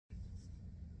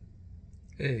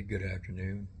Hey, good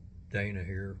afternoon. Dana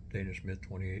here,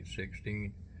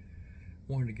 danasmith2816.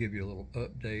 Wanted to give you a little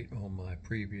update on my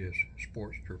previous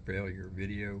Sportster failure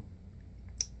video.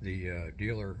 The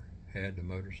dealer had the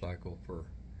motorcycle for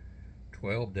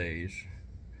 12 days.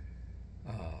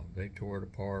 They tore it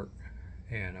apart,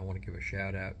 and I want to give a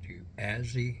shout out to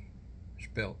Azzy,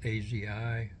 spelled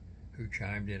A-Z-I, who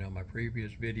chimed in on my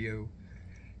previous video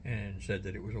and said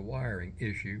that it was a wiring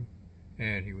issue,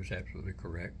 and he was absolutely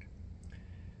correct.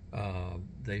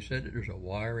 They said that there's a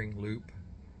wiring loop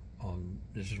on,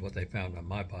 this is what they found on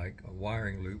my bike, a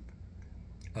wiring loop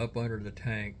up under the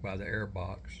tank by the air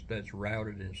box that's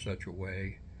routed in such a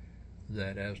way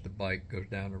that as the bike goes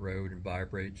down the road and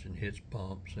vibrates and hits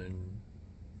bumps and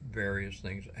various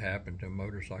things that happen to a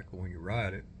motorcycle when you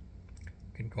ride it,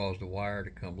 can cause the wire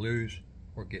to come loose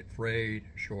or get frayed,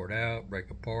 short out, break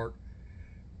apart.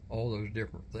 All those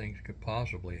different things could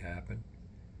possibly happen.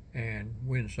 And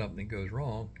when something goes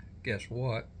wrong, guess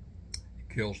what?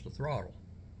 It kills the throttle.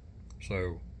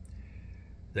 So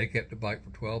they kept the bike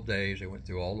for 12 days. They went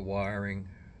through all the wiring.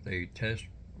 They test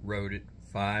rode it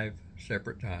 5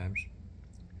 separate times.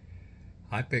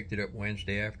 I picked it up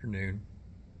Wednesday afternoon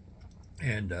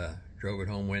and drove it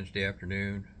home Wednesday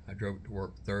afternoon. I drove it to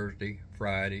work Thursday,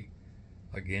 Friday,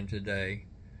 again today.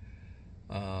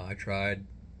 I tried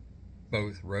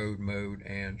both road mode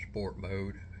and sport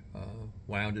mode.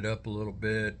 Wound it up a little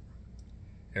bit.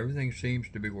 Everything seems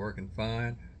to be working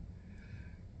fine,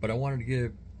 but I wanted to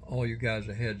give all you guys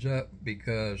a heads up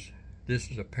because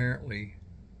this is apparently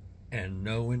a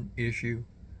known issue.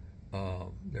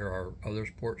 There are other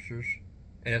Sportster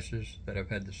S's that have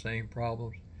had the same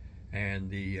problems, and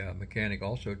the mechanic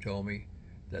also told me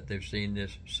that they've seen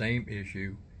this same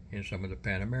issue in some of the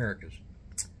Pan Americas.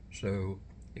 So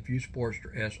if you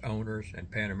Sportster S owners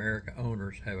and Pan America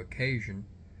owners have occasion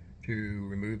to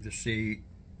remove the seat,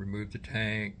 remove the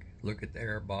tank, look at the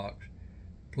air box,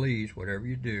 please, whatever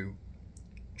you do,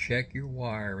 check your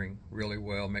wiring really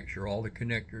well. Make sure all the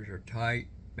connectors are tight.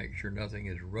 Make sure nothing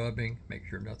is rubbing. Make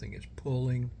sure nothing is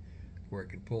pulling where it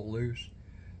can pull loose,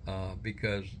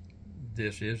 because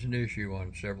this is an issue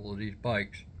on several of these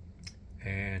bikes,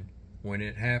 and when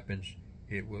it happens,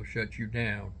 it will shut you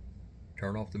down,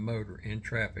 turn off the motor in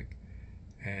traffic,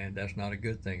 and that's not a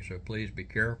good thing. So please be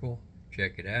careful.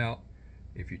 Check it out.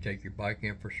 If you take your bike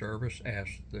in for service,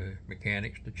 ask the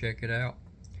mechanics to check it out.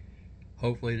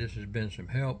 Hopefully this has been some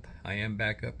help. I am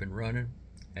back up and running.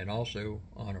 And also,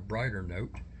 on a brighter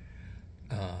note,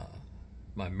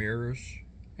 my mirrors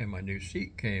and my new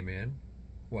seat came in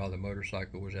while the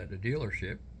motorcycle was at the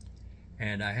dealership,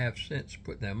 and I have since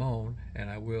put them on, and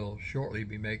I will shortly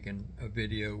be making a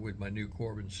video with my new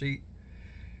Corbin seat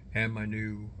and my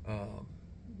new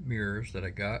mirrors that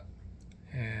I got,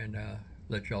 and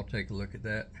let y'all take a look at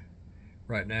that.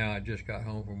 Right now I just got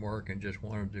home from work and just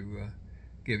wanted to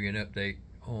give you an update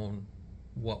on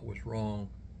what was wrong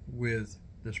with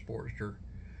the Sportster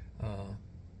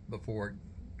before it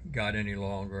got any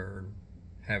longer and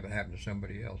have it happen to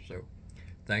somebody else. So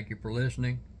thank you for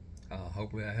listening.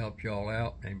 Hopefully I helped y'all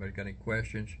out. Anybody got any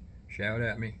questions, shout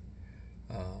at me,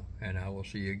 and I will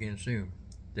see you again soon.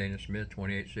 Dana Smith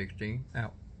 2816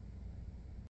 out.